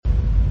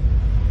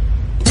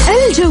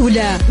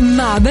الجولة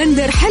مع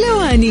بندر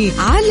حلواني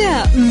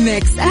على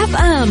ميكس اف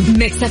ام.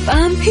 ميكس اف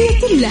ام هي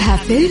كلها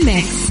في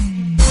الميكس.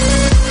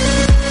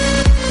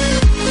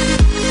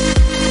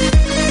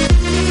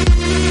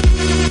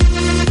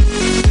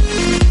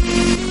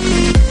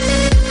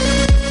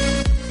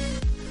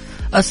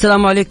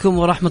 السلام عليكم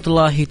ورحمة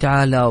الله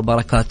تعالى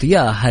وبركاته.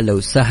 يا هلا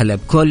وسهلا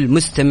بكل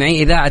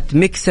مستمعي إذاعة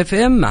ميكس اف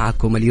ام.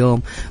 معكم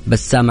اليوم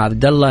بسام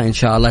عبد الله إن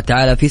شاء الله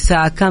تعالى في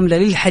ساعة كاملة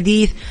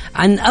للحديث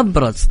عن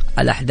أبرز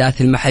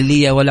الأحداث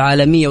المحلية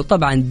والعالمية.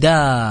 وطبعا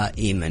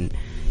دائما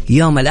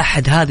يوم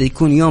الأحد هذا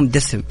يكون يوم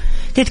دسم،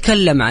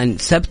 تتكلم عن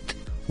سبت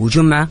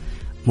وجمعة،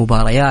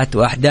 مباريات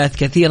وأحداث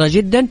كثيرة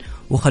جدا.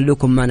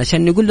 وخلوكم معنا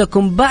عشان نقول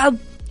لكم بعض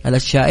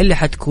الأشياء اللي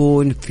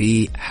حتكون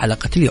في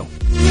حلقة اليوم.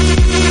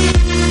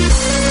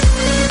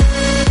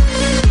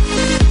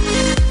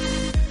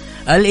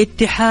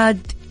 الاتحاد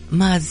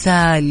ما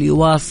زال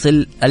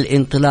يواصل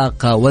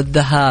الانطلاقة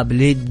والذهاب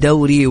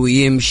للدوري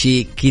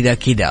ويمشي كذا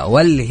كذا،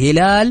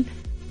 والهلال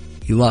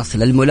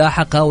يواصل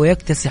الملاحقة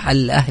ويكتسح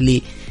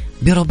الأهلي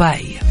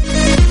برباعية.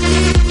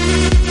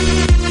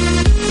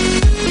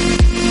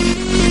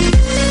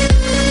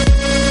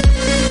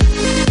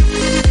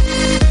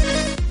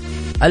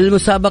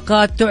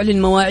 المسابقات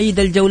تعلن مواعيد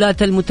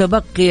الجولات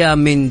المتبقية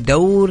من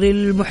دور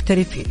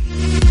المحترفين.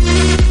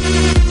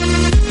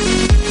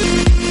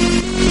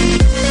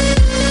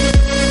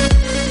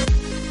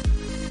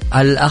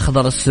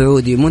 الأخضر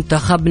السعودي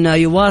منتخبنا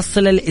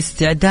يواصل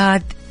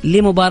الاستعداد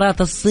لمباراة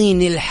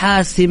الصين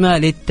الحاسمة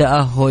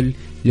للتأهل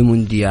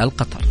لمونديال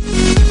قطر.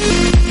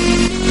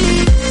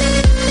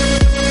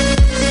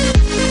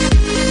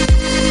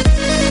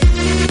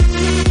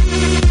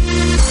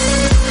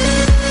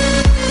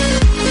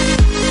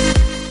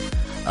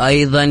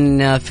 أيضا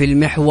في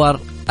المحور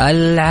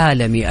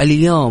العالمي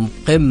اليوم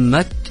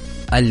قمة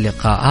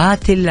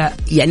اللقاءات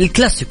يعني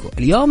الكلاسيكو.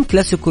 اليوم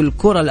كلاسيكو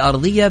الكرة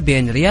الأرضية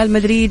بين ريال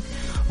مدريد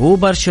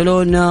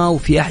وبرشلونة،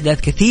 وفي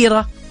أحداث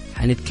كثيرة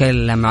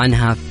هنتكلم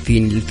عنها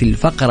في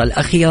الفقرة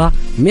الأخيرة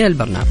من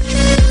البرنامج.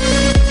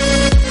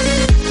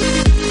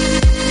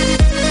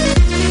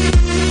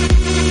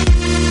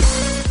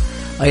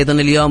 أيضا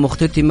اليوم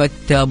اختتمت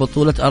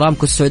بطولة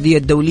أرامكو السعودية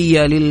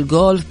الدولية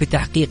للجولف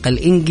بتحقيق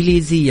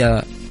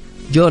الإنجليزية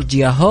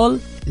جورجيا هول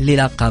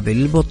للقب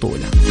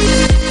البطولة.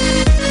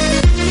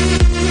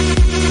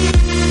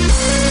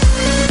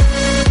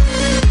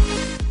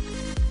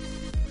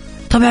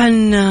 طبعا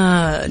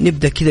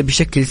نبدأ كذا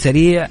بشكل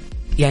سريع،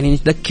 يعني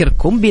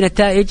نذكركم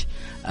بنتائج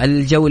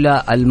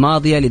الجولة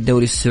الماضية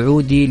للدوري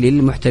السعودي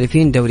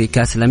للمحترفين، دوري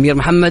كاس الأمير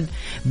محمد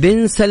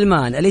بن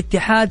سلمان.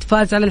 الاتحاد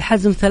فاز على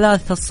الحزم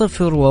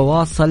 3-0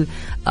 وواصل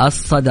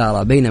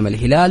الصدارة، بينما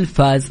الهلال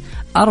فاز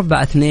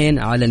 4-2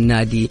 على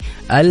النادي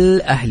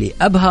الأهلي.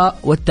 أبها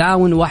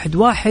والتعاون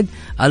 1-1،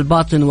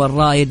 الباطن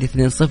والرايد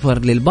 2-0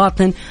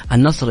 للباطن.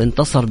 النصر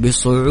انتصر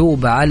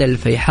بصعوبة على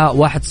الفيحاء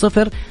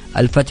 1-0.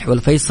 الفتح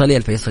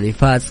الفيصلي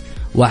فاز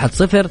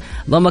 1-0.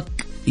 ضمك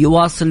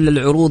يواصل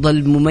للعروض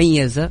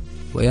المميزة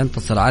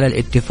وينتصر على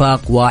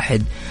الاتفاق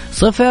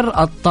 1-0.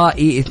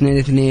 الطائي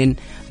 2-2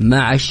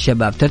 مع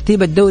الشباب.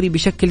 ترتيب الدوري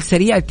بشكل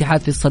سريع،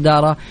 الاتحاد في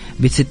الصدارة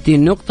ب60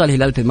 نقطة،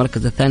 الهلال في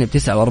المركز الثاني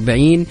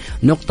ب49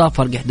 نقطة،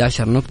 فرق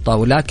 11 نقطة،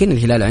 ولكن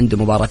الهلال عنده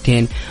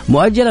مباراتين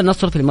مؤجلة.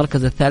 النصر في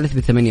المركز الثالث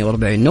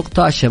ب48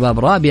 نقطة، الشباب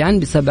رابعا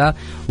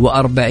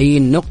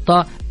ب47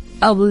 نقطة.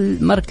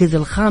 المركز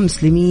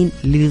الخامس لمين؟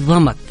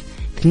 لضمك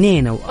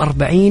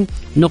 42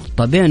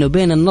 نقطة، بينه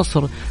وبين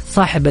النصر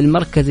صاحب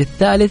المركز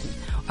الثالث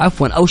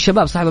أو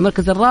الشباب صاحب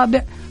المركز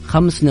الرابع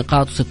 5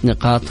 نقاط و6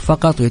 نقاط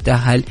فقط،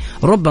 ويتأهل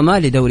ربما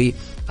لدوري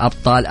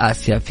أبطال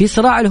آسيا. في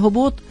صراع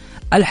الهبوط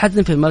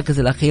الحزم في المركز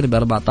الأخير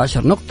ب14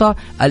 نقطة،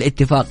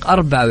 الاتفاق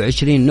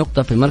 24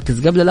 نقطة في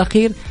المركز قبل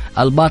الأخير،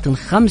 الباطن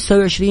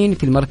 25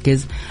 في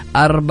المركز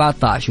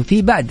 14.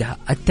 وفي بعدها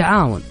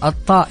التعاون،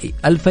 الطائي،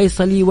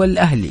 الفيصلي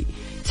والأهلي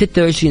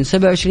 26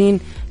 27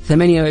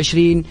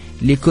 28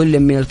 لكل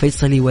من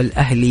الفيصلي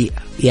والأهلي.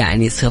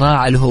 يعني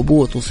صراع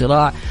الهبوط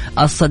وصراع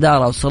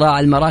الصدارة وصراع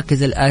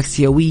المراكز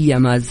الآسيوية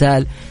ما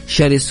زال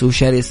شرس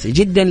وشرس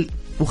جدا،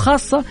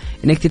 وخاصة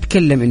انك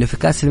تتكلم انه في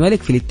كاس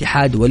الملك في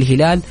الاتحاد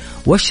والهلال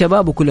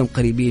والشباب وكلهم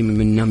قريبين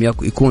من انهم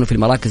يكونوا في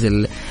المراكز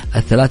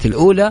الثلاث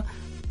الأولى،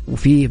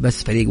 وفي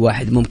بس فريق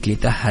واحد ممكن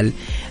يتأهل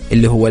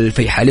اللي هو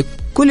الفيحاء.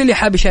 كل اللي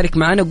حاب يشارك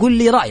معنا قل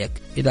لي رأيك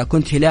إذا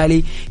كنت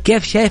هلالي،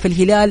 كيف شايف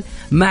الهلال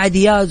مع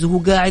دياز وهو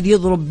قاعد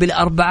يضرب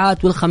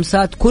بالأربعات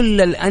والخمسات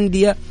كل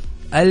الأندية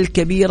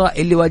الكبيرة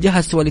اللي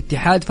واجهها سوى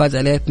الاتحاد فاز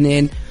عليه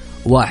 2-1.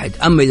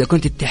 أما إذا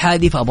كنت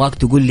اتحادي فأبغاك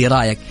تقول لي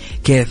رأيك،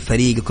 كيف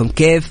فريقكم،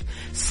 كيف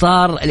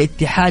صار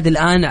الاتحاد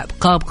الآن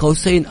قاب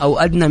قوسين أو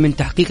أدنى من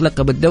تحقيق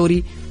لقب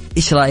الدوري؟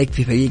 إيش رأيك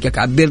في فريقك؟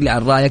 عبر لي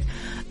عن رأيك.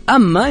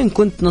 أما إن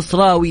كنت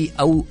نصراوي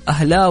أو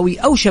أهلاوي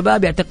أو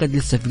شباب يعتقد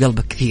لسه في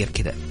قلبك كثير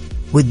كذا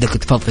ودك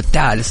تفضفض،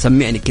 تعال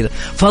سمعني كذا،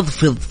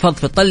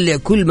 فضفض طلع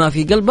كل ما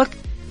في قلبك،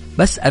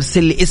 بس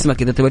أرسل لي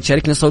اسمك إذا تبغى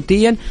تشاركنا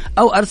صوتيا،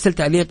 أو أرسل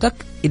تعليقك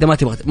إذا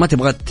ما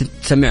تبغى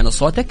تسمعنا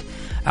صوتك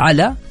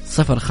على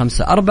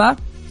 054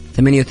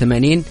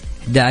 88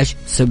 11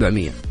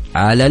 700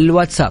 على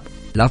الواتساب.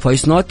 لا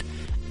فويس نوت،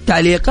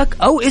 تعليقك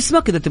أو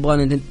اسمك إذا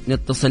تبغى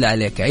نتصل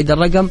عليك. عيد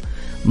الرقم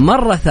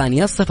مرة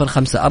ثانية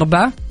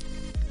 0548811700.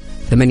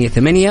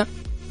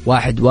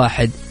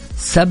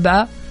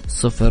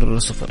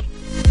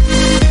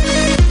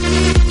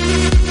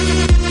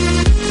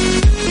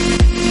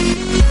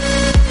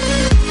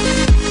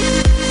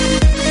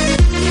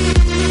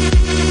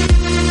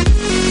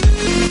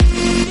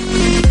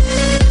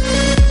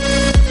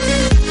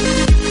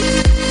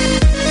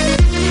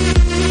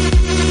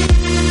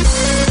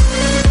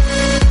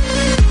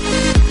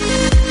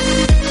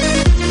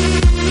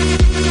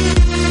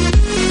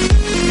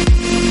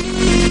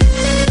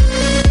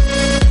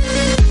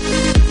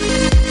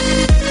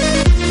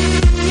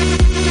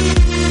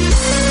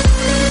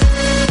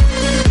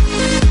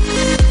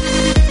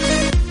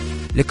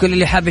 لكل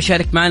اللي حاب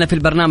يشارك معنا في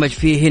البرنامج،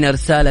 فيه هنا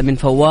رسالة من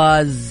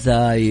فواز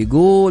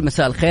يقول: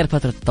 مساء الخير،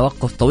 فترة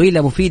التوقف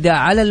طويلة مفيدة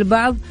على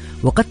البعض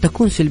وقد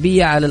تكون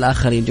سلبية على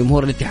الآخرين.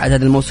 جمهور الاتحاد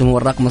هذا الموسم هو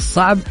الرقم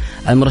الصعب،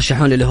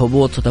 المرشحون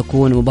للهبوط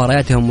ستكون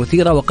مبارياتهم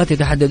مثيرة وقد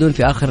يتحددون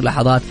في آخر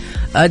لحظات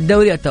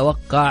الدوري.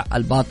 أتوقع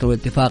الباطل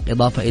والاتفاق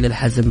إضافة إلى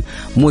الحزم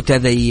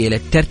متذيل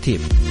الترتيب.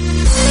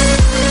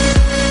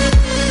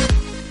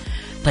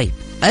 طيب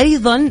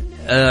أيضا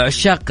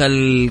عشاق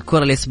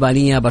الكرة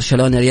الإسبانية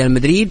برشلونة ريال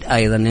مدريد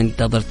أيضا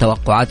ننتظر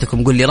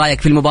توقعاتكم. قل لي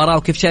رأيك في المباراة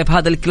وكيف شايف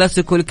هذا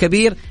الكلاسيكو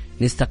الكبير.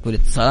 نستقبل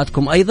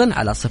اتصالاتكم أيضا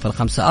على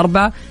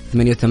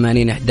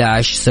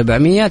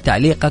 0548811700.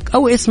 تعليقك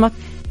أو اسمك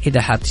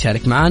إذا حاب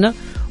تشارك معنا.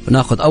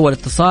 وناخذ أول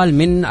اتصال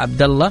من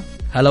عبد الله.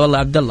 هلا والله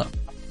عبد الله.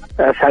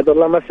 أسعد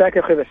الله مساك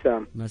أخي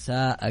بسام.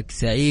 مساءك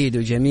سعيد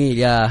وجميل،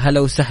 يا هلا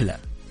وسهلا.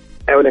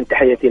 أولا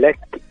تحياتي لك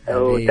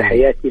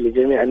وتحياتي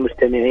لجميع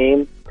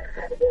المستمعين.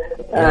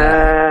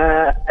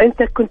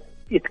 أنت كنت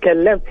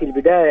يتكلمت في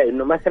البداية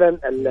إنه مثلا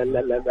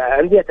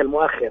الأندية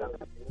المؤخرة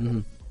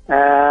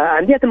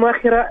أندية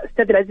المؤخرة.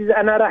 أستاذ العزيز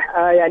أنا راح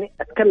يعني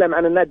أتكلم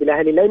عن النادي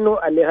الأهلي لأنه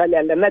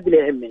النادي اللي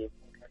يهمني.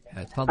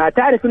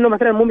 تعرف إنه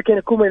مثلا ممكن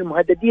يكون من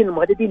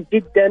المهددين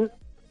جدا.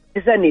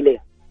 تسألني ليه؟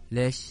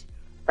 ليش؟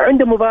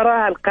 عنده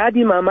مباراة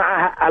القادمة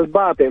مع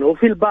الباطن،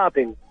 وفي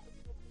الباطن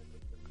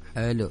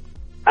حلو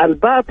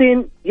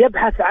الباطن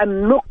يبحث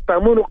عن نقطة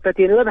مو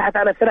نقطتين، ويبحث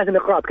عن 3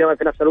 نقاط كمان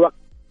في نفس الوقت.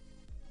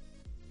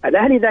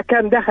 الأهلي إذا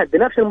كان دخل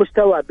بنفس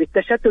المستوى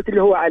بالتشتت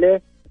اللي هو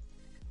عليه،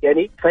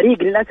 يعني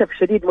فريق للأسف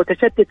الشديد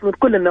متشتت من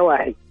كل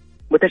النواحي،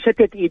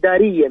 متشتت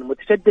إداريا،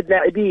 متشتت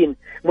لاعبين،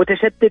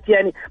 متشتت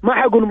يعني ما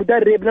حقول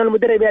مدرب، لأن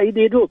المدرب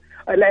يده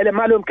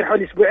ما له يمكن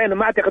حول أسبوعين،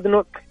 وما أعتقد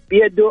إنه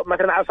بيده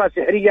مثلا عصا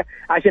سحرية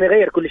عشان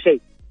يغير كل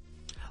شيء.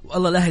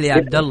 والله الأهلي يا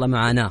عبد الله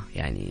معنا،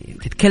 يعني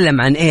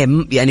تتكلم عن إيه؟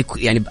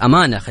 يعني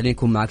بأمانة خلينا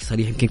نكون معك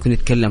صريح. يمكن كنا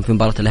نتكلم في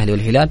مباراة الأهلي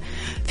والهلال،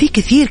 في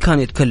كثير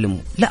كانوا يتكلموا.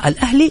 لا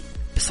الأهلي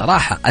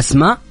بصراحة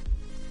أسماء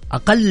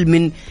أقل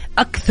من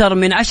أكثر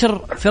من 10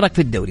 فرق في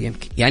الدوري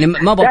يمكن. يعني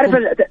ما تعرف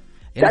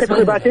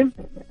أخي باسم،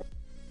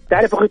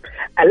 تعرف أخي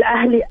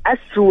الأهلي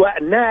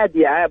أسوأ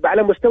نادي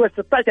على مستوى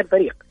 16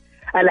 فريق.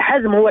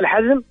 الحزم هو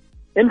الحزم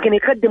يمكن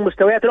يقدم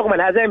مستويات رغم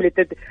الهزائم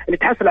اللي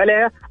تحصل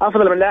عليها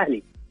أفضل من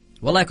الأهلي.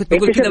 والله كنت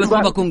بقول كده بس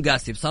ما بكون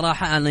قاسي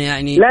بصراحة. أنا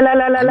يعني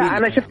لا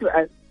أنا شفت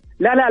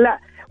لا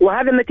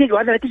وهذا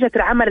نتيجة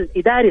العمل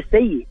الإداري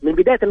السيء من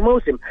بداية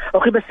الموسم.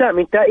 أخي بسام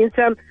أنت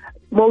إنسان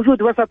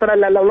موجود وسط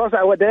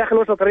داخل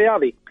وسط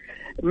الرياضي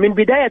من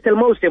بداية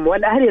الموسم،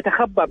 والأهلي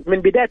يتخبط من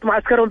بداية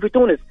معسكرهم في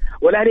تونس،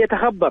 والأهلي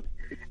يتخبط.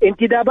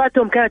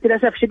 انتداباتهم كانت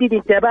للأسف شديد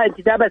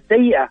انتدابات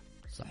سيئة.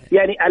 صحيح.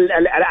 يعني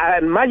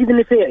ماجد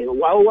النفيعي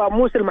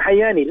وموسى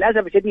المحياني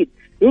للأسف الشديد،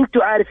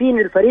 انتوا عارفين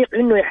الفريق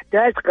انه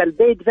يحتاج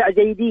قلبي دفاع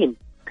جيدين،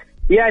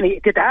 يعني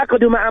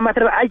تتعاقدوا مع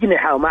مثلا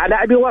أجنحة ومع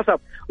لاعبي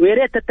وسط، ويا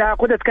ريت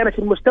التعاقدات كانت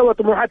في مستوى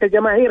طموحات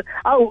الجماهير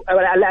او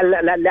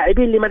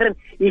اللاعبين اللي مثلا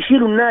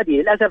يشيلوا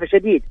النادي. للأسف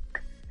الشديد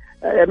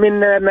من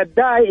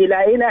نداي الى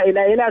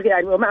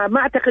يعني ما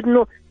اعتقد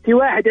انه في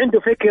واحد عنده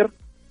فكر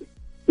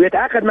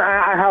ويتعاقد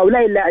مع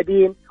هؤلاء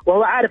اللاعبين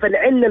وهو عارف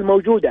العلة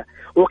الموجودة.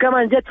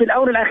 وكمان جت في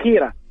الآونة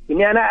الأخيرة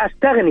إني أنا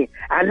أستغني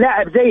عن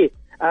لاعب زي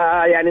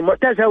يعني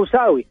معتز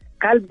هوساوي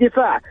قلب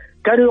دفاع،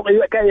 كانوا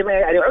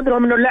يعني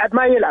عذرهم إنه اللاعب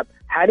ما يلعب،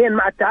 حاليا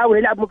مع التعاون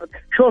يلعب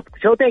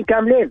شوطين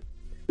كاملين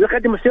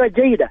ويقدم مستويات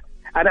جيدة.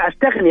 أنا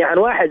أستغني عن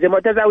واحد زي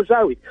معتز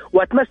هوساوي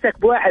وأتمسك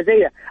بواحد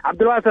زي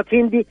عبد الواسط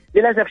هندي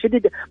للأسف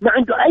شديد ما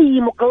عنده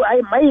أي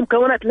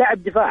مكونات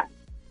لاعب دفاع.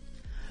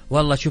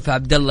 والله شوف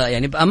عبد الله،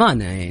 يعني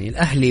بأمانة يعني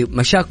الأهلي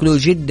مشاكله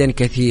جدا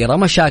كثيرة،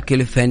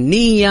 مشاكل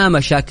فنية،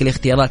 مشاكل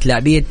اختيارات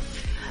لاعبين.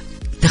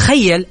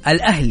 تخيل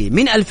الأهلي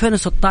من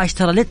 2016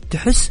 ترى لا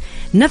تحس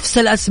نفس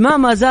الأسماء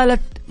ما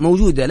زالت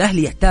موجودة.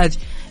 الأهلي يحتاج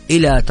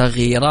إلى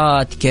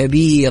تغييرات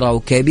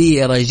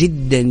كبيرة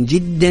جدا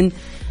جدا.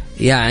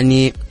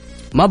 يعني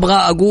ما أبغى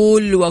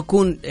أقول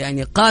وأكون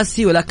يعني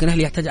قاسي، ولكن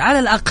الأهلي يحتاج على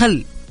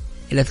الأقل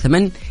إلى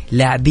 8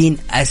 لاعبين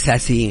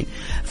أساسيين.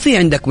 في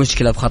عندك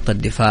مشكلة في خط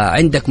الدفاع،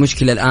 عندك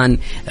مشكلة الآن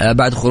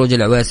بعد خروج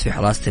العويس في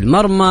حراسة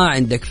المرمى،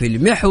 عندك في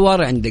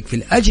المحور، عندك في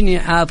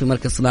الأجنحة، في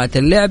مركز صناعة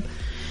اللعب.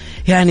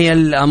 يعني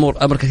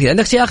أمر كثير.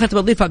 عندك شيء آخر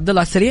تضيفه عبد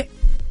الله على السريع؟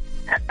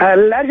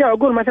 أرجع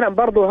أقول مثلا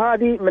برضو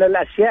هذه من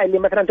الأشياء اللي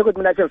مثلا تقول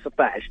من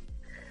 2016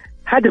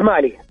 هدف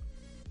مالي.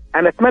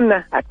 أنا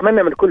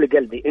أتمنى من كل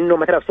قلبي إنه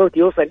مثلا صوتي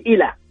يوصل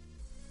إلى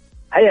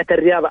هيئة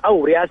الرياضة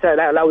أو رئاسة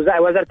لا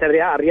وزارة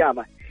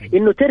الرياضة،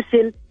 إنه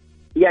ترسل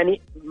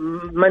يعني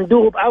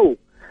مندوب أو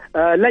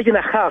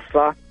لجنة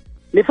خاصة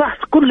لفحص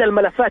كل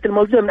الملفات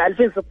الموجودة من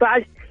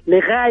 2016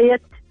 لغاية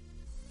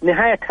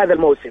نهاية هذا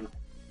الموسم.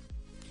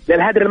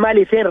 الهدر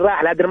المالي فين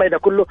راح الهدر المالي ده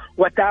كله،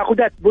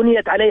 والتعاقدات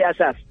بنيت على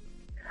أساس.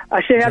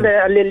 الشيء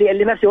هذا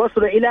اللي نفسي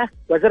يوصله إلى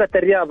وزارة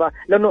الرياضة،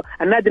 لأنه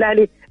النادي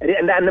الأهلي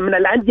من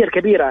الأندية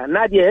الكبيرة،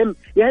 النادي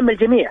يهم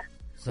الجميع.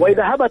 صحيح.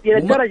 وإذا هبط إلى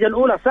الدرجة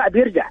الأولى صعب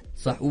يرجع.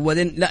 صح.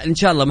 وبعدين لا إن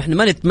شاء الله ما إحنا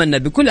ما نتمنى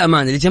بكل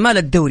أمانة لجمال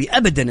الدوري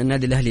أبدا.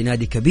 النادي الأهلي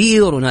نادي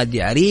كبير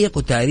ونادي عريق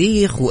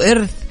وتاريخ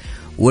وإرث،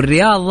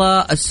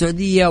 والرياضة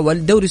السعودية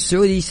والدوري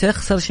السعودي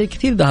سيخسر شيء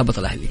كثير إذا هبط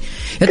الأهلي.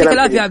 يعطيك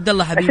العافية يا عبد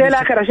الله حبيبي.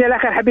 الشيء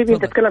الآخر حبيبي،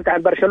 أنت تكلمت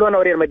عن برشلونة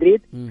وريال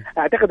مدريد.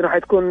 أعتقد إنه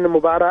حتكون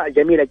مباراة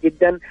جميلة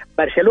جدا.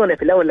 برشلونة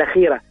في الآونة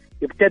الأخيرة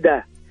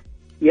ابتدى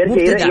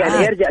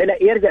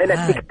يرجع إلى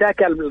التيك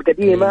تاك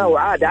القديمة،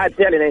 وعاد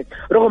فعلا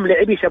رغم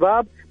لاعبي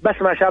شباب،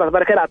 بس ما شاء الله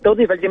تبارك الله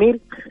التوظيف الجميل.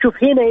 شوف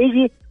هنا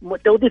يجي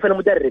توظيف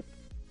المدرب.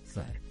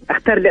 صحيح.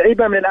 اختار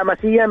لعيبة من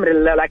الأماسية من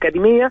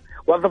الأكاديمية،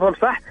 وظفهم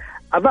صح،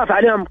 أضاف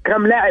عليهم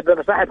كم لاعب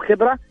صاحب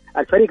خبرة،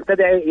 الفريق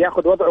ابتدى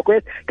ياخذ وضعه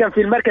كويس. كان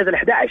في المركز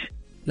ال11،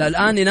 لا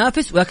الآن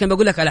ينافس. ولكن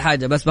بقول لك على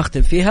حاجة بس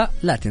بختم فيها،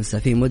 لا تنسى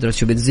في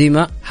مودريتش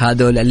وبنزيما،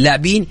 هذول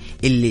اللاعبين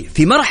اللي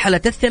في مرحلة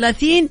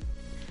 30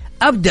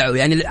 أبدعوا،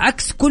 يعني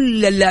عكس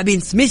كل اللاعبين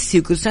ميسي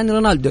وكريستيانو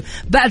رونالدو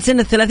بعد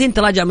سنة 30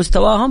 تراجع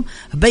مستواهم،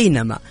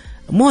 بينما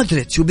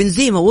مودريتش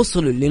وبنزيما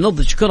وصلوا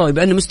لنضج كروي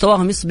بأن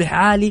مستواهم يصبح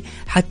عالي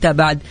حتى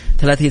بعد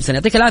 30 سنة.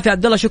 يعطيك العافية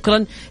عبد الله،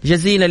 شكرا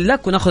جزيلا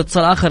لك. وناخذ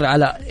اتصال آخر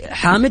على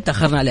حامد،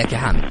 تأخرنا عليك يا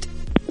حامد.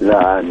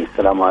 لا عادي.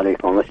 السلام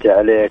عليكم، مسي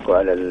عليك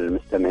وعلى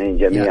المستمعين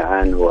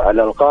جميعا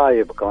وعلى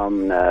الغايب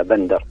كمان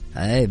بندر.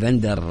 اي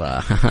بندر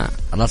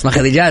خلاص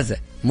ماخذ اجازه،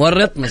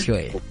 مورطنا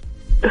شويه.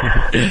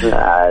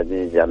 لا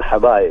عادي،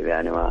 الحبايب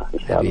يعني ما ان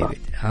شاء الله.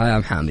 ها يا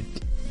محمد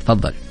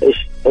تفضل.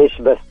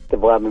 ايش بس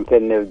تبغى من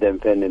فين نبدا من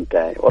فين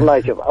ننتهي؟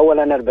 والله شوف،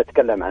 اولا انا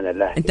بتكلم عن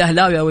الاهلي. انت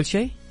اهلاوي اول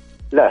شيء؟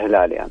 لا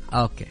هلالي انا.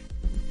 اوكي.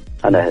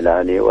 انا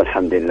هلالي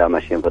والحمد لله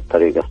ماشيين في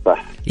الطريق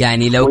الصح.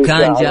 يعني لو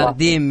كان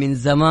جاردين من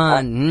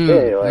زمان.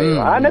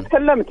 ايوه انا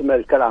تكلمت من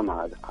الكلام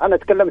هذا، انا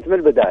تكلمت من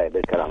البدايه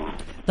بالكلام هذا.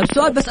 طب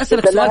سؤال بس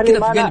اسالك سؤال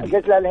كذا في قلبي.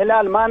 قلت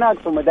الهلال ما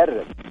ناقصه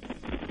مدرب،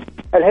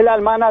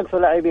 الهلال ما ناقصه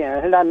لاعبين،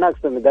 الهلال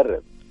ناقصه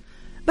مدرب.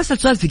 بس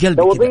السؤال في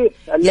قلبي كذا،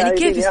 يعني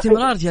كيف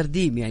استمرار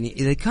جارديم؟ يعني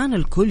اذا كان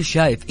الكل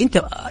شايف،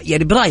 انت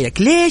يعني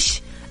برايك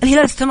ليش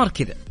الهلال استمر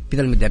كذا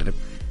بذا المدرب؟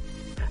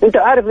 انت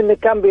عارف انه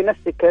كان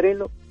بينفس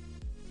كاريلو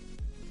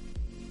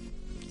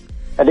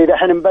اللي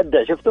دحين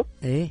مبدع، شفته؟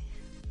 ايه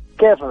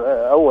كيف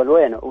اول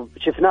وين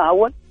شفناه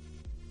اول؟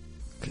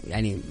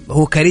 يعني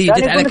هو كاريو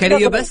جت على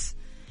كاريو بس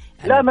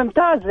يعني لا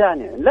ممتاز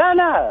يعني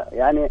لا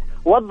يعني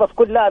وظف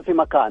كل لاعب في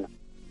مكانه.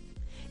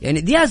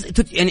 يعني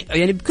دياز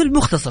يعني بكل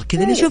مختصر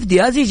كذا اللي يشوف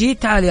دياز يجي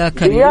تعال يا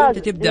كاريو انت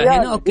تبدع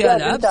هنا، اوكي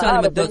العب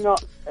سالم الدوس.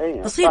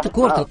 بسيطه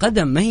كرة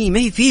القدم، ما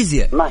هي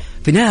فيزياء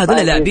في النهايه.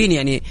 هذول لاعبين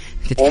يعني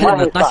تتكلم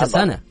عن 12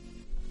 سنه.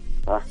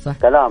 صح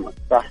كلامك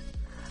صح.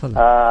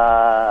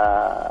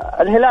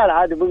 الهلال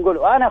عادي بنقول.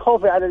 انا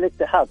خوفي على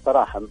الاتحاد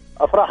صراحه،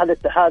 افراح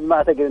الاتحاد ما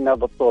اعتقد انها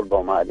بالطول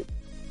بومالي.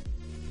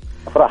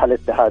 افراح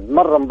الاتحاد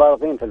مره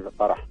مبالغين في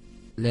الفرح.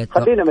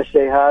 خلينا من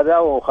الشيء هذا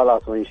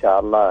وخلاص، وان شاء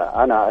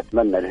الله انا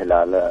اتمنى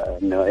الهلال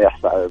انه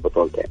يحصل على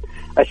البطولتين.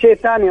 الشيء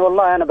الثاني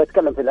والله انا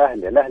بتكلم في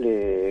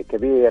الاهلي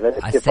كبير،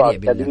 الاتفاق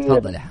كبير.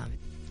 تفضل يا حامد.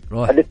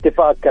 روح.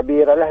 الاتفاق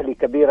كبير، الاهلي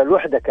كبير،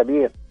 الوحده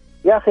كبير.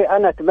 يا اخي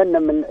انا اتمنى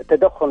من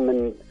تدخل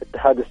من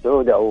الاتحاد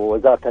السعودي او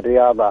وزاره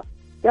الرياضه.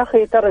 يا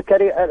اخي ترى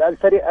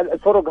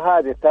الفرق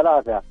هذه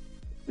الثلاثه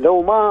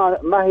لو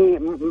ما هي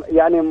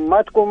يعني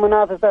ما تكون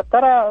منافسه،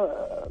 ترى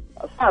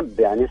صعب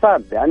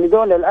يعني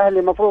دول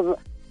الاهلي مفروض.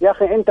 يا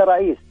اخي انت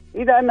رئيس،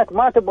 اذا انك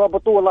ما تبغى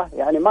بطوله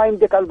يعني ما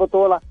يمدك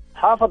البطوله،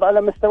 حافظ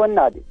على مستوى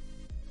النادي.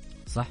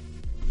 صح،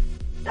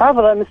 حافظ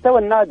على مستوى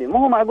النادي. مو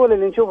هو معقول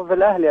اللي نشوفه في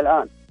الاهلي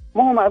الان،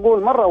 مو هو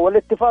معقول مره.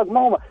 والاتفاق ما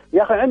هو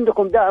يا اخي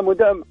عندكم دعم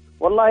ودعم.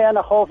 والله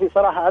انا خوفي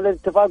صراحه على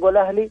الاتفاق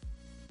والاهلي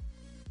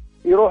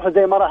يروحوا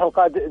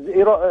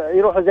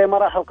زي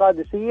مراحل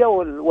القادسيه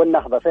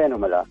والنهضه.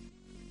 فينهم الان؟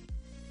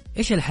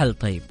 ايش الحل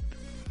طيب؟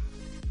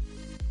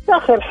 يا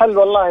أخي الحل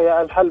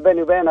والله الحل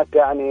بيني وبينك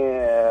يعني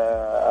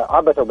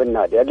عبثوا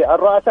بالنادي،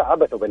 الرؤساء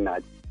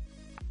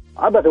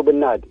عبثوا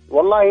بالنادي.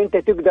 والله أنت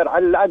تقدر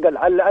على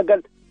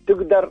الأقل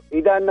تقدر،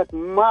 إذا أنك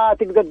ما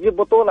تقدر تجيب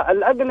بطولة على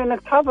الأقل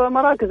أنك تحافظ على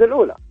المراكز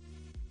الأولى.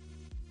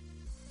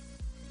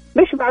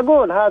 مش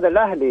معقول هذا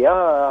الأهلي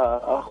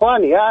يا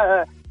أخواني.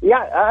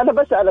 يا أنا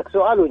بسألك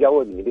سؤال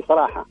وجاوبني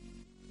بصراحة.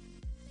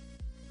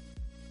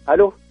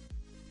 ألو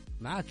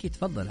معك،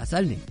 تفضل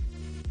اسألني.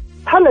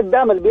 هل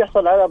الدعم اللي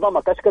بيحصل على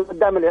ضمك أشكال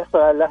الدعم اللي يحصل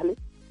على الأهلي؟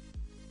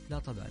 لا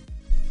طبعا،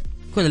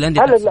 كل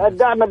الأندية. هل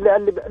الدعم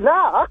اللي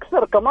لا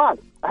أكثر كمان،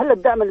 هل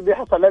الدعم اللي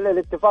بيحصل على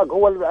الاتفاق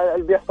هو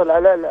اللي بيحصل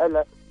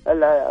على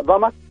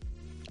ضمك؟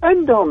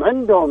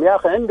 عندهم يا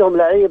أخي، عندهم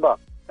لعيبة،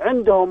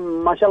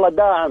 عندهم ما شاء الله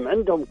داعم،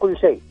 عندهم كل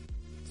شيء.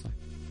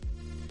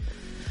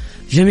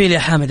 جميل يا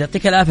حامد،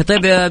 يعطيك العافية.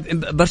 طيب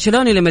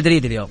برشلونة ولا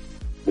مدريد اليوم؟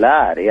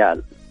 لا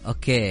ريال.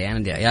 اوكي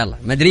يعني يلا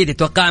مدريد.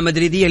 تتوقع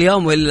مدريدية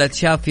اليوم ولا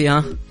تشافي؟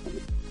 ها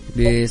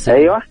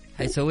ايوه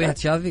حيسويها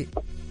تشافي؟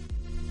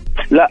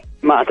 لا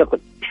ما اعتقد.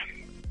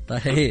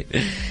 طيب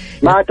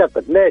ما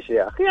اعتقد. ليش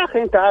يا اخي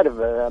انت عارف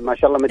ما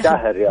شاء الله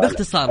متاهل ريال.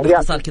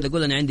 باختصار كذا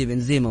قول انا عندي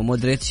بنزيما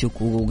ومودريتش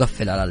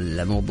وقفل على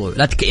الموضوع.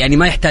 لا يعني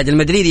ما يحتاج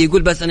المدريدي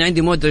يقول بس انا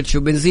عندي مودريتش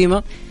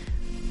وبنزيما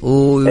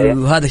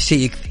وهذا الشيء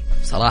يكفي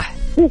صراحة.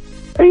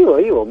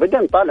 ايوه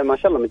بدنا طالع ما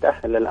شاء الله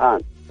متأهل الان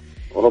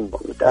اوروبا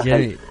متأهل.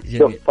 جميل.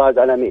 شوف فاز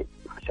على مين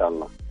ما شاء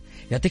الله.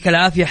 يعطيك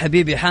العافية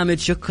حبيبي حامد،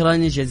 شكرا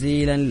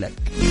جزيلا لك.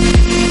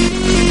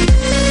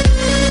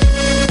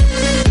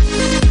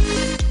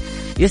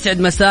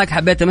 يسعد مساك،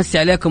 حبيت امسي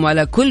عليكم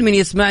وعلى كل من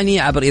يسمعني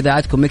عبر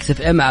اذاعتكم ميكس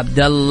اف ام. عبد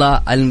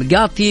الله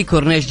المقاطي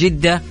كورنيش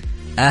جدة،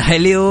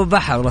 اهلي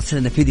وبحر،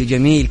 رسلنا فيديو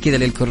جميل كذا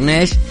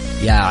للكورنيش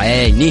يا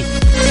عيني.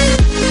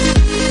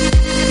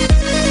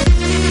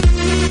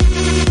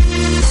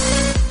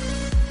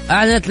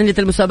 أعلنت لجنة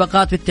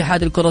المسابقات في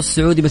اتحاد الكرة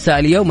السعودي مساء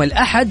اليوم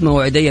الأحد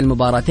موعدي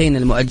المباراتين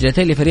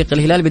المؤجلتين لفريق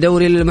الهلال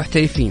بدوري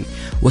المحترفين،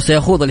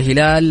 وسيخوض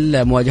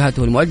الهلال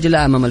مواجهته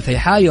المؤجلة أمام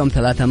الفيحاء يوم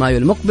 3 مايو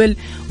المقبل،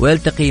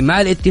 ويلتقي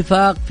مع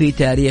الاتفاق في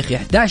تاريخ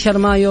 11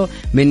 مايو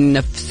من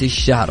نفس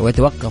الشهر.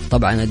 ويتوقف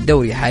طبعا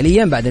الدوري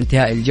حاليا بعد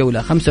انتهاء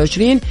الجولة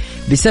 25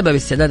 بسبب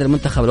استعداد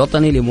المنتخب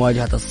الوطني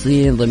لمواجهة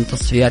الصين ضمن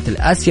تصفيات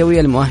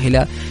الآسيوية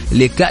المؤهلة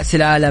لكأس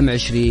العالم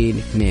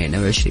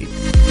 2022.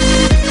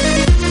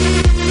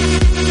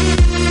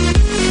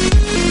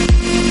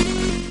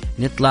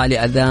 نطلع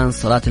لأذان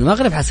صلاة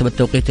المغرب حسب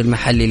التوقيت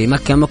المحلي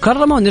لمكة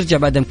المكرمة، ونرجع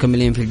بعد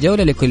مكملين في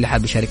الجولة. لكل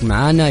حاب يشارك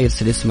معنا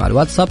يرسل اسمه على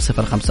الواتساب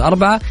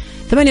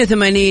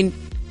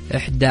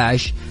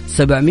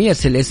 054-88-11-700.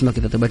 ارسل اسمك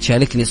إذا تبغى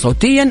تشاركني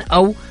صوتيا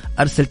أو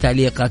أرسل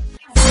تعليقك.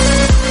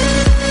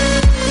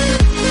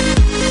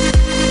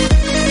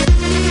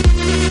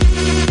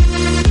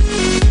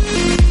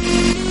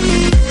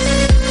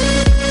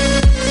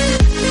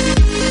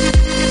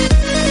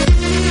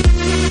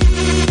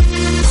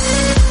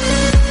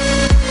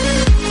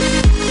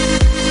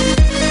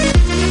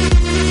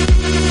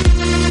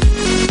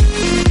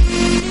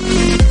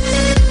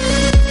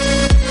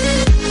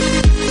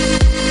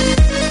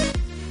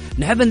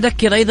 نحب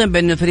نذكر أيضا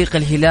بأن فريق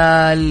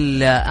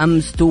الهلال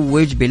أمس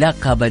توج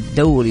بلقب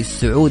الدوري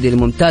السعودي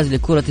الممتاز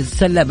لكرة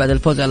السلة بعد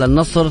الفوز على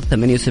النصر 78-70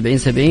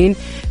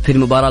 في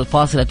المباراة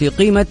الفاصلة التي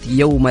قيمت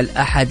يوم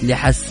الأحد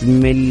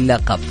لحسم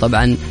اللقب.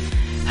 طبعا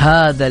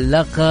هذا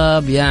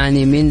اللقب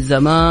يعني من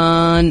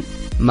زمان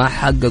ما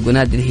حققوا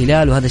نادي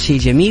الهلال، وهذا شيء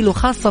جميل،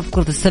 وخاصة في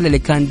كرة السلة اللي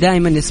كان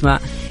دائما نسمع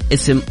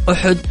اسم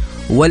أحد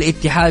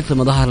والاتحاد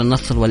ثم ظهر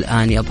النصر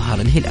والآن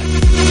يظهر الهلال.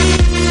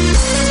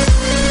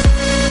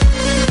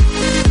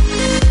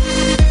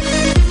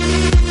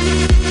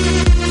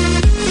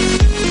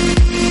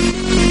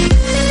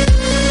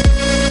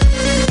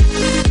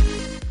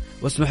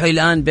 واسمحوا لي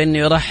الآن بأني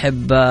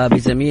يرحب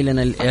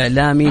بزميلنا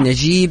الإعلامي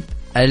نجيب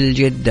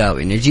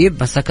الجداوي.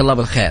 نجيب مساك الله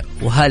بالخير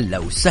وهلا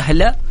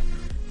وسهلا.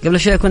 قبل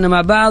شوي كنا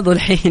مع بعض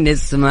والحين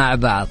نسمع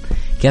بعض.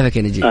 كيفك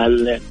يا نجيب؟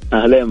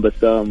 أهلين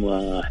بسام،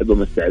 أحب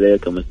أمسي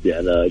عليك وأمسي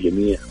على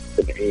جميع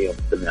مستمعي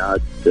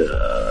ومستمعات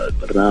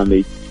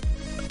البرنامج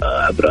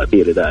عبر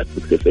أثير إذاعة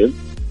ميكس اف ام.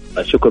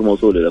 الشكر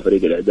موصول إلى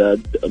فريق الإعداد،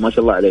 ما شاء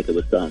الله عليك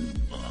بسام،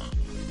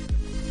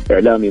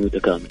 إعلامي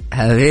متكامل.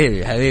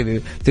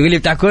 حبيبي تقولي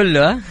بتاع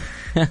كله.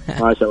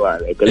 ما شاء الله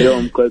عليك.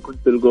 اليوم كنت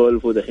في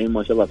الجولف ودحين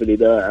ما شاء الله في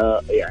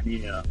الإذاعة،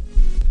 يعني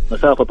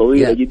مسافة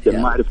طويلة جدا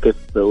ما أعرف كيف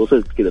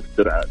وصلت كذا في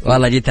السرعة.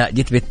 والله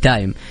جيت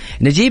بالتايم.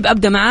 نجيب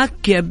أبدأ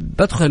معك،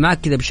 بدخل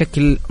معك كذا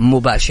بشكل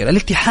مباشر.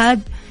 الاتحاد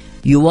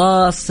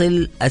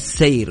يواصل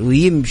السير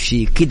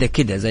ويمشي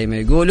كذا زي ما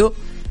يقولوا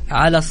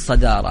على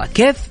الصدارة.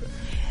 كيف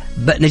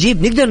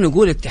نجيب نقدر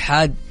نقول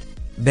الاتحاد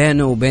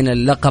بينه وبين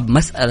اللقب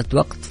مسألة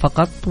وقت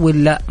فقط،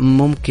 ولا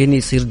ممكن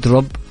يصير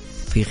دروب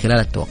في خلال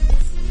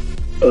التوقف؟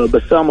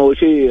 بسام، أول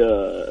شيء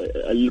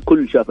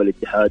الكل شاف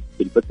الاتحاد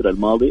في الفترة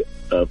الماضية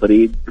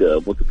فريق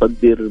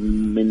متصدر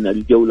من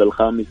الجولة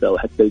الخامسة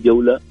وحتى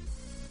الجولة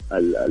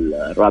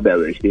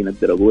 24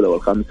 أقدر أقول أو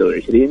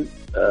 25.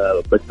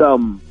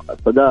 بسام،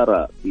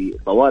 الصدارة في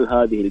طوال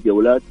هذه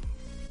الجولات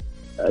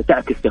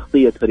تعكس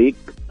شخصية فريق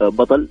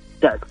بطل،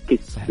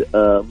 تعكس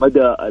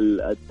مدى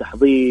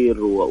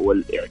التحضير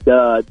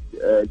والإعداد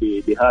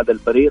لهذا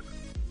الفريق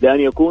لأن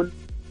يكون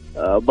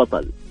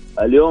بطل.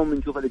 اليوم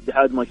نشوف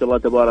الاتحاد ما شاء الله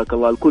تبارك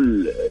الله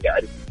الكل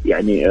يعرف،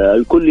 يعني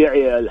الكل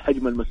يعي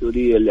حجم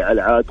المسؤولية اللي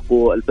على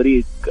عاتقه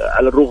الفريق،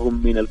 على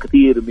الرغم من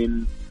الكثير من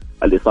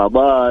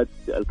الإصابات،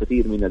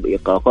 الكثير من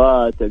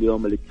الإيقافات.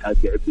 اليوم الاتحاد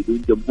يلعب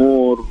بدون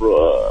جمهور،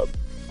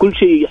 كل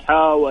شيء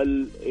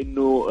يحاول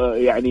إنه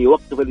يعني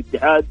يوقف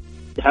الاتحاد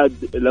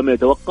لم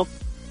يتوقف،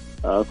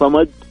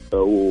 صمد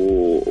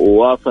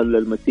وواصل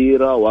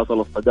للمسيرة،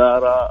 واصل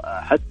الصدارة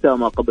حتى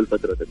ما قبل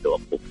فترة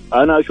التوقف.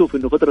 أنا أشوف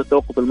إنه فترة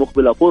التوقف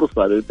المقبلة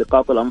فرصة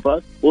لالتقاط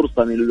الأنفاس،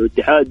 فرصة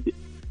للاتحاد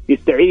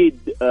يستعيد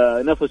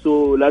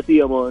نفسه، لا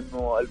سيما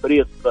إنه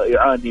الفريق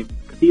يعاني من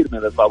كثير من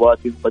الإصابات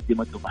في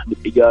مقدمتهم أحمد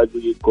حجاز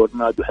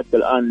وكورناد، وحتى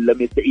الآن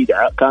لم يستعيد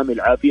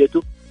كامل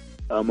عافيته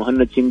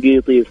مهند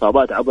شنقيطي،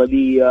 إصابات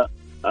عضلية.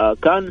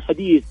 كان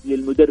حديث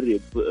للمدرب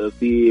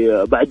في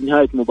بعد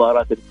نهاية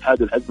مباراة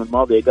الاتحاد والحزم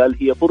الماضية، قال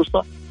هي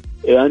فرصة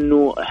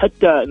أنه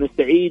حتى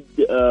نستعيد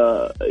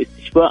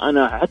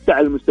استشفاءنا حتى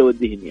على المستوى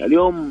الذهني.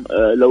 اليوم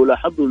لو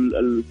لاحظوا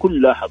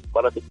الكل لاحظ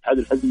مباراة الاتحاد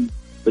والحزم،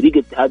 فريق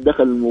الاتحاد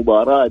دخل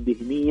المباراة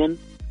ذهنيا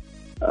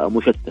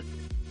مشتت.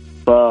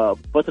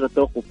 ففترة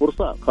توقف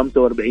فرصة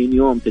 45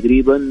 يوم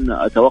تقريبا،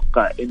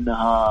 أتوقع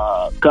إنها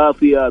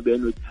كافية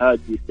بأنه الاتحاد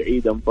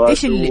يستعيد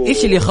أنفاسه.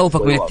 إيش اللي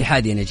يخوفك من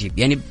الاتحاد يا نجيب؟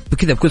 يعني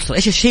بكذا بكل صراحة،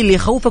 إيش الشيء اللي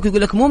يخوفك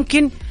ويقول لك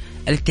ممكن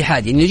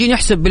الاتحاد؟ يعني نجي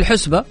نحسب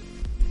بالحسبة،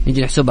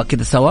 نجي نحسبها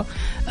كذا سوا.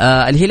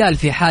 الهلال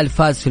في حال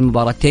فاز في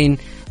المباراتين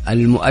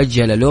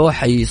المؤجلة له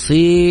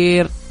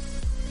حيصير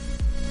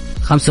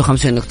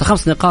 55 نقطة،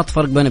 5 نقاط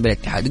فرق بينه وبين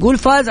الاتحاد. يقول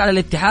فاز على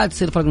الاتحاد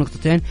يصير فرق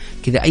نقطتين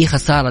كذا، أي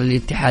خسارة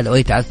للاتحاد أو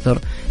أي تعثر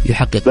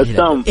يحقق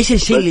الهلال. إيش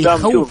الشيء اللي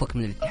يخوفك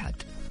من الاتحاد؟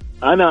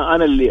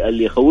 أنا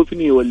اللي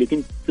يخوفني واللي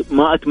كنت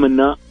ما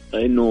أتمنى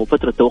إنه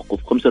فترة توقف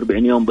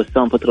 45 يوم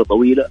بسام فترة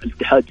طويلة.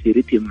 الاتحاد في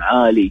رتم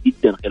عالي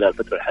جدا خلال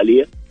الفترة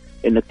الحالية،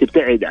 إنك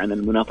تبتعد عن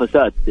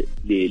المنافسات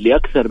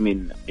لأكثر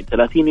من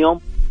 30 يوم،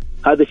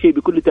 هذا الشيء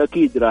بكل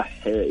تأكيد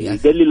راح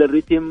يقلل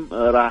الرتم.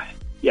 راح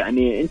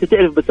يعني أنت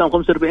تعرف بسام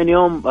 45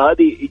 يوم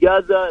هذه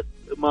إجازة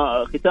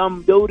ما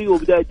ختام دوري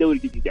وبداية دوري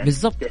جديد، يعني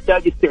بالضبط.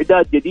 تحتاج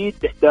استعداد جديد،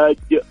 تحتاج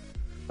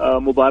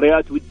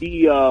مباريات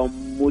ودية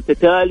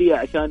متتالية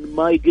عشان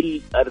ما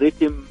يقل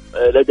الرتم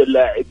لدى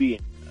اللاعبين.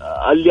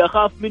 اللي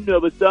أخاف منه يا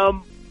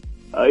بسام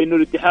إنه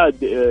الاتحاد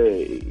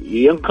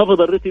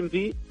ينخفض الرتم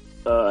فيه.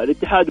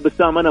 الاتحاد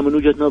بسام أنا من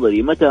وجهة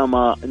نظري متى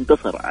ما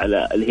انتصر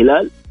على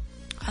الهلال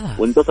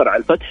وانتصر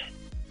على الفتح،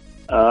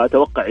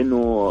 أتوقع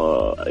إنه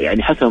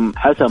يعني حسم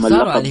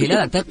اللقب. الهلال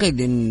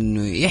أعتقد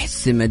إنه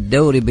يحسم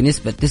الدوري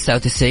بنسبة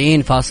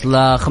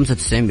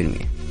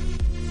 99.95%.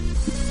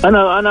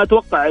 أنا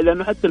أتوقع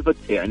لأنه حتى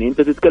الفتح، يعني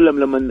أنت تتكلم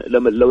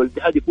لما لو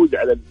الاتحاد يفوز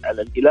على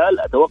الهلال،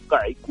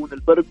 أتوقع يكون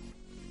الفرق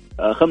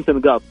 5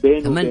 نقاط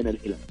بينه وبين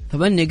الهلال.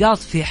 8 نقاط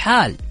في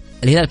حال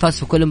الهلال فاز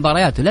في كل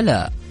مبارياته.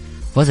 لا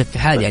فاز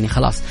الاتحاد يعني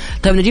خلاص.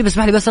 طيب نجيب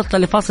اسمح لي بس أطلع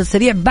لفاصل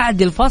سريع،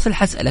 بعد الفاصل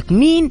حسألك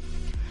مين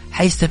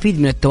حيستفيد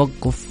من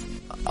التوقف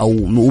أو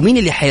ومين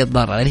اللي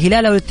حيتضرر،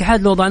 الهلال أو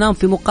الاتحاد لو وضعناهم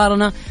في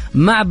مقارنة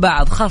مع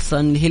بعض، خاصة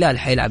أن الهلال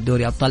حيلعب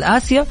دوري أبطال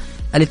آسيا،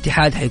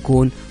 الاتحاد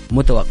حيكون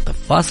متوقف.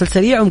 فاصل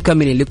سريع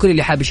ومكملين. لكل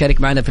اللي حاب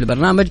يشارك معنا في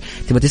البرنامج،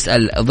 تبغى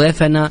تسأل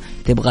ضيفنا،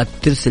 تبغى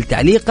ترسل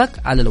تعليقك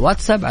على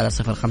الواتساب على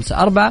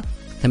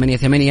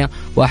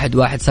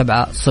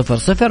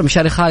 054-88-11700.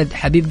 مشاري خالد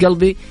حبيب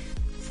قلبي،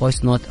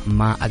 فويس نوت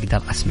ما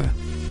أقدر أسمعه،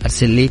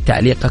 أرسل لي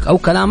تعليقك أو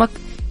كلامك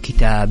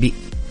كتابي.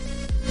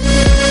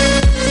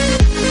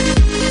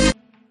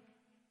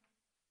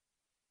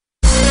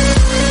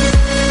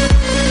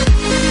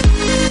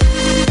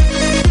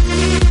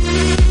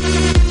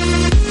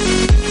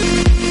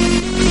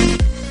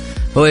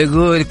 هو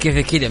يقول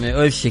كيف كده، ما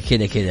يقولش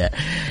كده.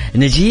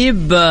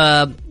 نجيب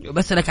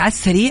بسألك على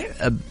السريع،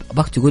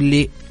 بك تقول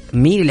لي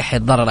مين اللي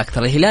حيتضرر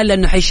أكثر، الهلال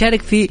لأنه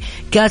حيشارك في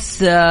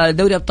كاس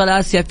دوري أبطال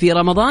آسيا في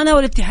رمضان، أو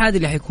الاتحاد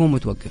اللي حيكون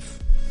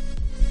متوقف؟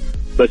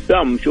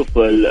 بسام شوف،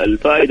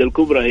 الفائدة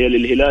الكبرى هي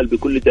للهلال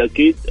بكل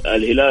تأكيد.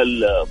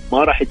 الهلال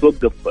ما راح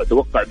يتوقف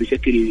أتوقع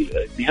بشكل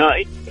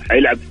نهائي،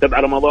 حيلعب في 7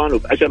 رمضان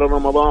وفي 10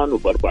 رمضان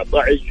وفي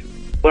 14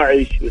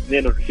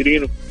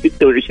 و22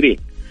 و26.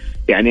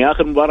 يعني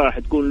آخر مباراة راح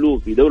تكون له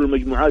في دوري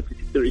المجموعات في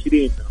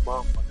 26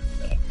 أمام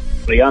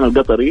ريان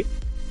القطري،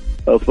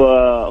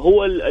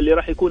 فهو اللي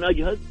راح يكون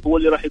أجهز، هو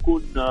اللي راح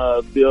يكون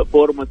في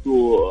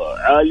فورمته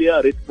عالية،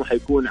 رتمه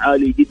حيكون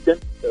عالي جدا.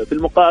 في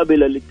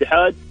المقابل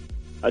الاتحاد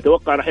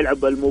أتوقع راح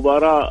يلعب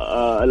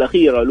المباراة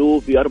الأخيرة له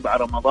في 4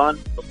 رمضان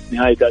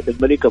نهاية كأس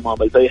الملك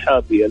أمام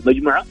الفيحة في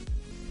المجمعة،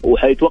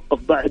 وحيتوقف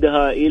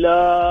بعدها إلى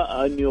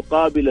أن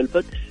يقابل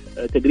الفتح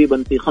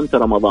تقريبا في 5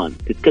 رمضان.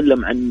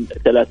 تتكلم عن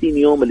 30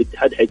 يوم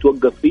الاتحاد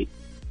حيتوقف فيه.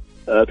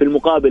 في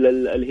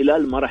المقابل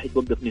الهلال ما راح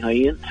يتوقف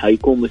نهائيا،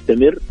 حيكون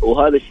مستمر،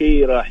 وهذا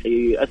الشيء راح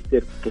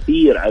يأثر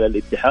كثير على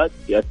الاتحاد،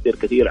 يأثر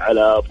كثير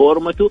على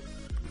فورمته.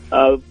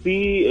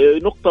 في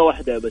نقطة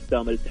واحدة بس،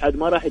 الاتحاد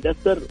ما راح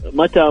يتأثر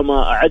متى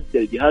ما أعد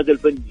الجهاز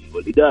الفني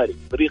والإداري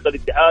فريق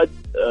الاتحاد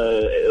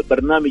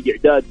برنامج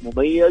إعداد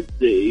مميز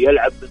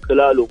يلعب من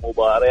خلاله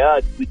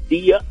مباريات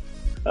ودية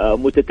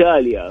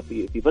متتالية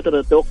في فترة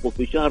التوقف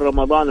في شهر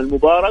رمضان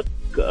المبارك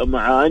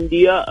مع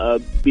أندية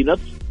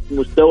بنفس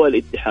مستوى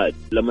الاتحاد.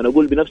 لما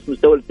نقول بنفس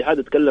مستوى الاتحاد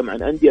أتكلم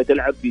عن أندية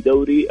تلعب في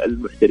دوري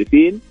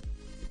المحترفين.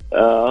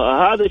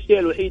 هذا الشيء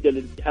الوحيد اللي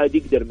الاتحاد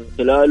يقدر من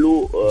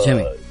خلاله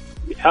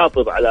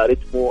يحافظ على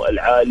رتمه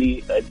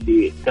العالي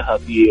اللي انتهى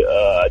في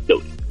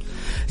الدوري.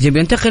 جيب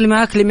ننتقل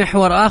معك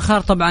لمحور آخر.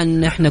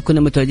 طبعا احنا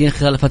كنا متواجدين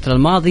خلال الفترة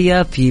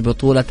الماضية في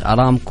بطولة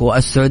أرامكو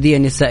السعودية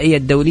النسائية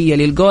الدولية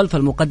للجولف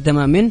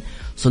المقدمة من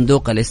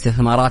صندوق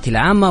الاستثمارات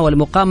العامة،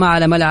 والمقامة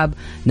على ملعب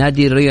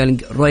نادي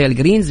رويال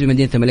جرينز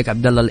بمدينة الملك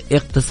عبدالله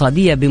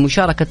الاقتصادية،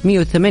 بمشاركة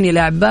 108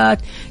 لاعبات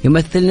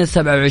يمثلن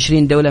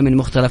 27 دولة من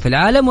مختلف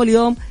العالم.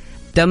 واليوم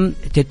تم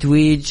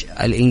تتويج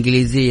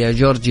الإنجليزية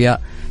جورجيا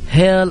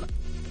هيل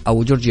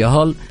أو جورجيا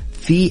هول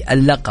في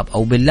اللقب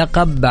أو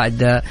باللقب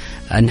بعد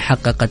أن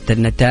حققت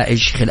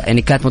النتائج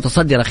يعني كانت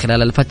متصدرة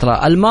خلال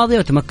الفترة الماضية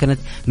وتمكنت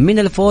من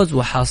الفوز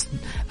وحصد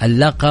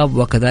اللقب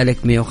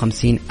وكذلك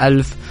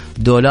 150,000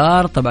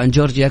 دولار. طبعا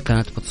جورجيا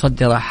كانت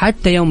متصدرة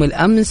حتى يوم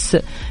الأمس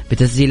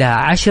بتسجيلها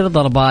 10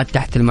 ضربات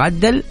تحت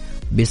المعدل.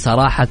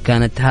 بصراحة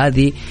كانت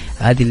هذه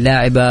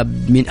اللاعبة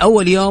من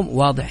أول يوم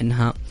واضح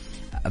أنها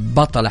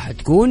بطلة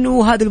حتكون.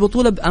 وهذه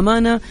البطولة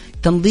بأمانة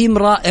تنظيم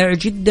رائع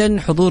جدا،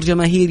 حضور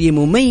جماهيري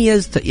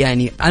مميز،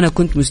 يعني أنا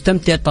كنت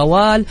مستمتع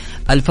طوال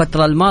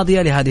الفترة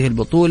الماضية لهذه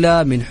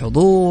البطولة من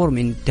حضور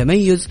من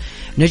تميز.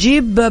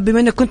 نجيب، بما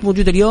أنك كنت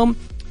موجود اليوم،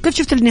 كيف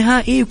شفت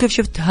النهائي وكيف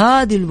شفت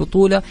هذه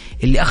البطولة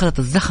اللي أخذت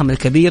الزخم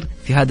الكبير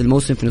في هذا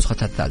الموسم في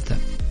نسختها الثالثة؟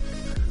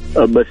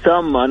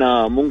 بسام،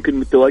 أنا ممكن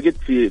متواجد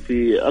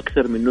في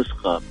أكثر من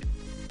نسخة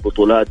من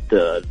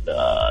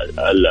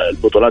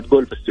البطولات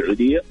جولف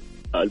السعودية.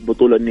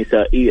 البطولة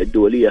النسائية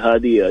الدولية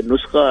هذه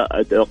النسخة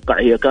أتوقع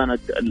هي كانت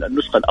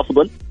النسخة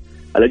الأفضل.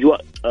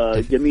 الأجواء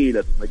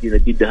جميلة في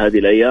مدينة جدة هذه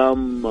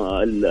الأيام،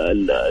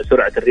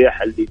 سرعة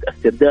الرياح اللي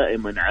تأثر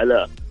دائما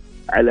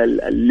على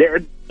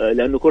اللعب،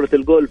 لأنه كرة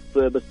الجولف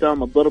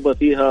بسام الضربة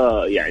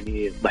فيها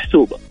يعني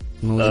محسوبة.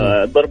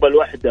 الضربة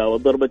الواحدة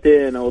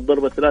والضربتين أو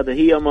الضربة الثلاثة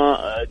هي ما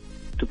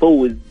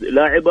تفوز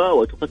لاعبة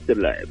وتخسر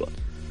لاعبة.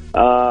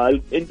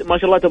 ما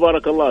شاء الله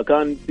تبارك الله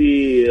كان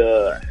في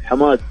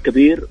حماس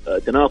كبير،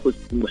 تنافس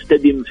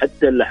محتدم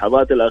حتى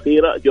اللحظات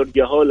الأخيرة.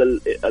 جورجيا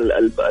هول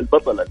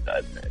البطلة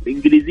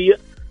الإنجليزية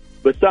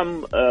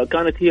بسام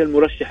كانت هي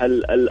المرشحة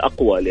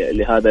الأقوى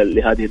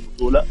لهذه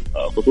البطولة،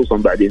 خصوصا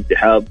بعد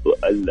انسحاب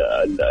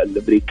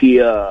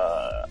الأمريكية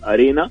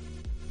أرينا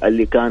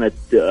اللي كانت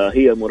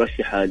هي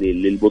مرشحة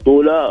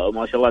للبطولة.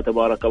 ما شاء الله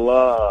تبارك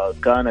الله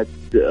كانت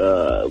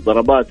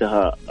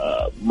ضرباتها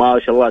ما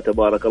شاء الله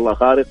تبارك الله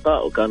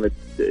خارقة، وكانت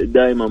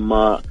دائما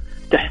ما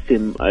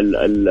تحسم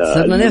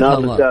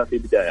المنافسة في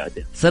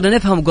بداياته. صرنا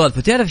نفهم جولف.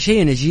 وتعرف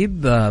شيء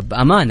نجيب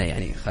بأمانة،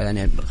 يعني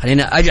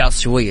خلينا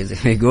أجعص شوية زي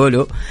ما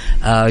يقولوا.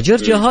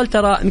 جورجيا هول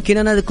ترى يمكن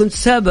أنا كنت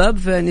سبب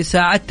في أني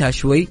ساعدتها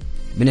شوي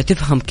بدنا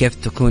تفهم كيف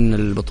تكون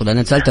البطولة.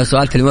 أنا سألتها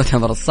سؤال في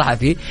المؤتمر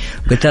الصحفي،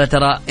 قلت لها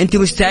ترى أنت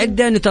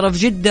مستعدة إنه ترى في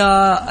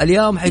جدة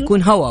اليوم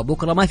حيكون هواء،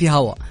 بكرة ما في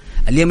هواء،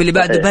 اليوم اللي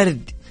بعده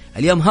برد،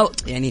 اليوم هواء،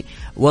 يعني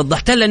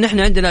وضحت لها إن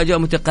إحنا عندنا أجواء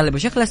متقلبة.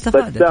 شكلها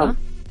استفادت،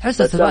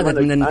 تحس استفادت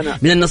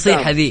من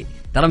النصيحة ذي.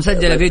 ترى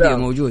مسجلة فيديو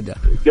موجودة.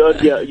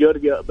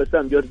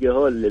 جورجيا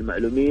هول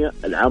للمعلومية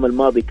العام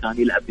الماضي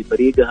كان يلعب في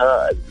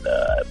فريقها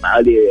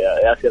معالي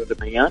ياسر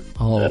الرميان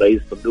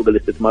رئيس صندوق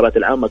الاستثمارات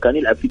العامة، كان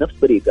يلعب في نفس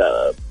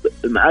فريقها.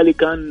 المعالي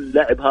كان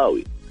لاعب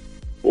هاوي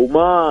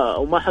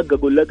وما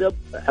حققوا اللقب،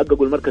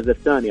 حققوا المركز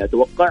الثاني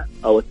أتوقع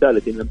أو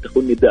الثالث إن لم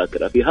تخني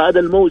الذاكرة. في هذا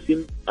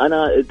الموسم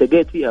أنا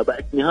التقيت فيها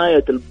بعد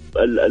نهاية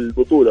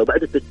البطولة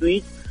وبعد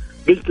التتويج،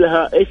 قلت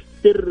لها إيش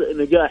سر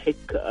نجاحك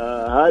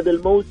هذا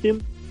الموسم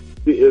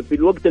في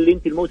الوقت اللي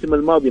انت الموسم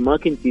الماضي ما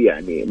كنت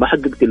يعني ما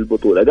حققت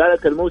البطولة؟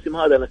 قالت الموسم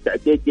هذا انا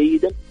استعديت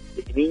جيدا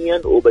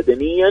ذهنيا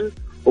وبدنيا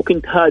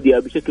وكنت هادئة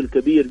بشكل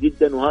كبير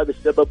جدا، وهذا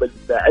السبب اللي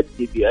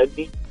ساعدني في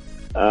اني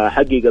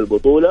حقق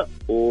البطولة.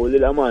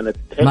 وللأمانة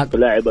تحس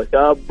لاعبة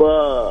شابة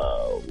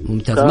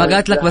ممتاز. ما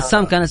قالت لك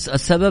بسام كان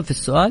السبب في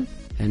السؤال؟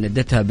 يعني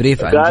اديتها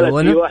بريف عن الجو.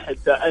 قالت في واحد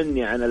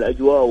سألني عن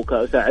الأجواء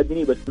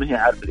وساعدني بس ما هي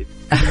عارفة ليه.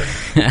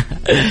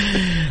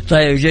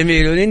 طيب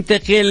جميل.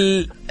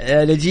 وننتقل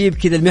نجيب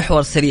كذا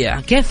المحور سريع،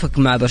 كيفك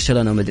مع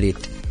برشلونة ومدريد؟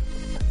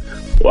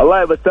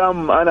 والله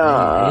بسام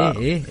أنا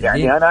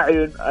يعني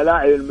أنا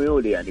أعين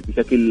ميولي يعني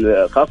بشكل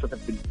خاصة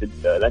في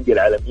الأندية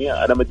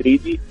العالمية. أنا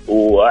مدريدي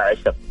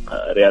وأعشق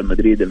ريال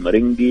مدريد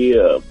المرنجي.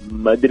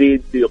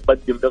 مدريد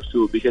يقدم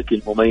نفسه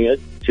بشكل مميز،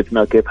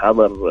 شفنا كيف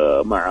حضر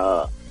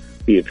مع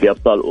في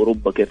أبطال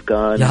أوروبا كيف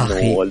كان. يا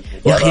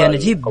أخي أنا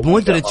أجيب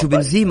مودريتش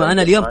وبنزيما.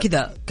 أنا اليوم كذا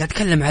قاعد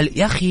أتكلم على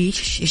يا أخي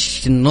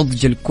إيش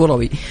النضج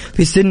الكروي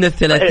في سن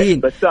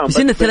 30. في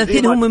سن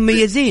 30 هم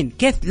مميزين.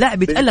 كيف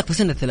لاعب يتألق في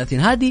سن 30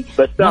 هذه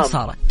ما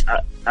صارت.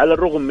 على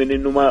الرغم من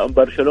إنه ما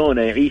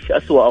برشلونة يعيش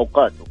أسوأ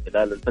أوقاته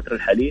خلال الفترة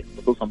الحالية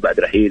خصوصا بعد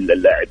رحيل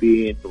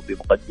اللاعبين وفي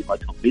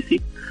مقدماتهم ميسي.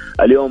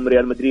 اليوم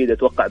ريال مدريد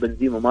أتوقع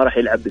بنزيما ما راح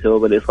يلعب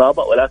بسبب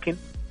الإصابة، ولكن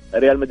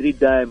ريال مدريد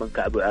دائما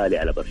كعبه عالي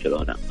على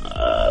برشلونة.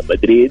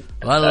 مدريد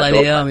والله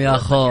اليوم يا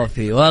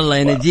خوفي والله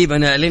يا نجيب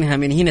أنا أعلنها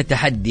من هنا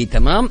تحدي.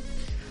 تمام،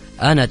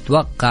 أنا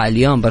أتوقع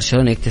اليوم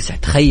برشلونة يكتسح.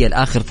 تخيل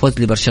آخر فوز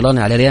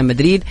لبرشلونة على ريال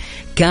مدريد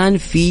كان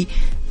في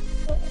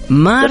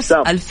مارس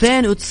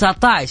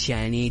 2019،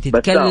 يعني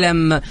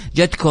تتكلم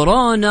جت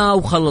كورونا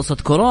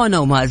وخلصت كورونا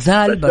وما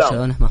زال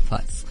برشلونة ما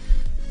فاز.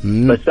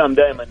 بسام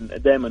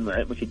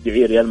دائما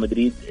مشجعي ريال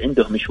مدريد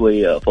عندهم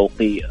شوية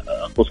فوقية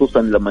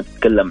خصوصا لما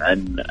تتكلم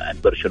عن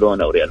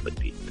برشلونة وريال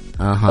مدريد.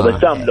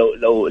 بسام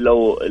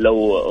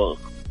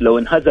لو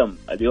انهزم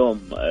اليوم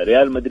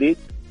ريال مدريد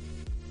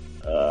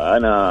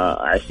أنا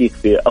أعشيك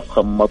في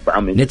أفخم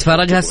مطعم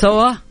نتفرجها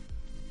سوا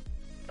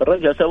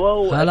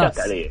وأتاك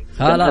عليه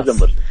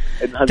خلاص.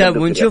 طب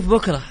ونشوف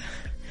بكرة.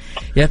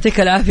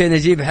 يعطيك العافية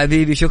نجيب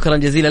حبيبي، شكرا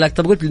جزيلا لك.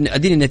 طب قلت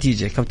أديني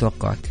النتيجة كم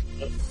توقعك؟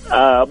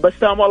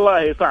 بسام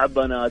والله صعب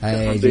انا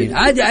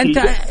عادي انت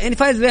يعني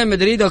فايز ريال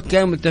مدريد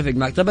اوكي متفق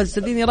معك. طب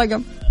تديني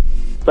رقم.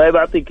 طيب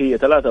اعطيك هي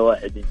 3-1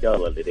 ان شاء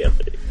الله لريال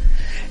مدريد.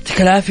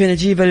 يعطيك العافيه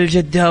نجيب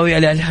الجداوي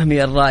على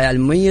الاعلامي الرائع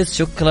المميز،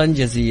 شكرا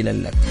جزيلا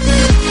لك.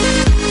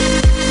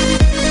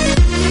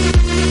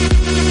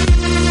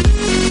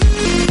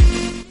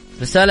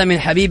 رسالة من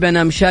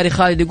حبيبنا مشاري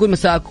خالد يقول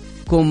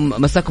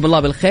مساكم الله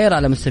بالخير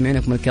على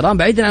مستمعينكم الكرام.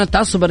 بعيدا عن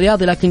التعصب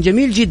الرياضي لكن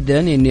جميل جدا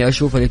اني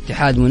اشوف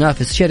الاتحاد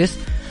منافس شرس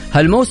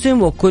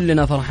هالموسم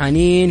وكلنا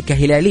فرحانين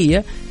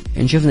كهلالية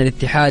ان شفنا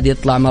الاتحاد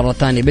يطلع مرة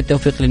ثانية.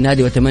 بالتوفيق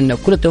للنادي واتمنى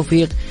كل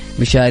التوفيق.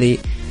 مشاري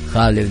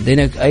خالد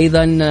دينك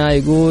ايضا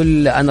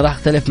يقول انا راح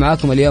اختلف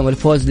معاكم اليوم،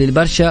 الفوز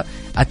للبرشا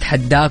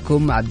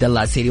اتحداكم عبد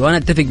الله عسيري، وانا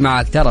اتفق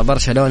معك ترى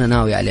برشلونة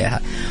ناوي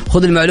عليها.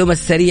 خذ المعلومة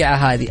السريعة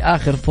هذه،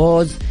 اخر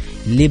فوز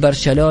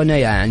لبرشلونة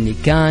يعني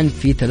كان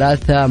في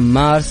 3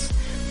 مارس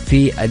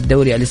في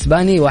الدوري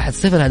الإسباني 1-0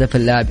 هدف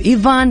اللاعب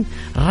إيفان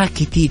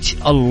راكيتيتش.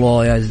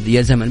 الله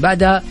يا زمن.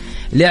 بعدها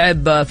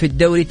لعب في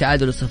الدوري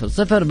تعادل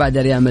 0-0. بعد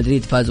ريال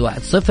مدريد فاز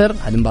 1-0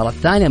 هذه المباراة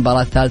الثانية.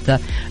 المباراة الثالثة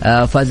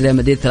فاز ريال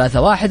مدريد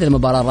 3-1.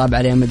 المباراة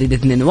الرابعة ريال مدريد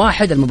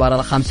 2-1. المباراة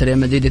الخامسة ريال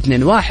مدريد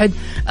 2-1.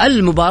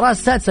 المباراة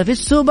السادسة في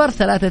السوبر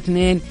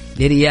 3-2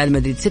 لريال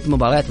مدريد. 6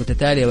 مباريات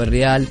متتالية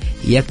والريال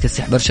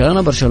يكتسح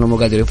برشلونة مو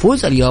قادر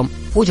يفوز. اليوم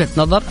وجهة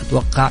نظر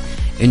أتوقع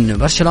إنه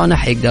برشلونة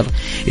حيقدر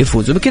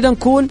يفوز. وبكذا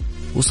نكون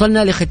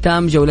وصلنا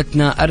لختام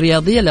جولتنا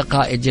الرياضية.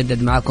 لقاء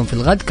يتجدد معكم في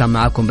الغد. كان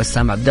معكم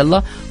بسام عبد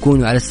الله.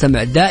 كونوا على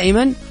السمع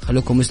دائما،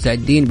 خلوكم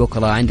مستعدين،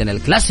 بكرة عندنا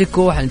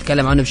الكلاسيكو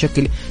حنتكلم عنه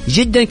بشكل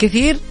جدا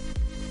كثير.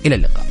 إلى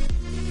اللقاء.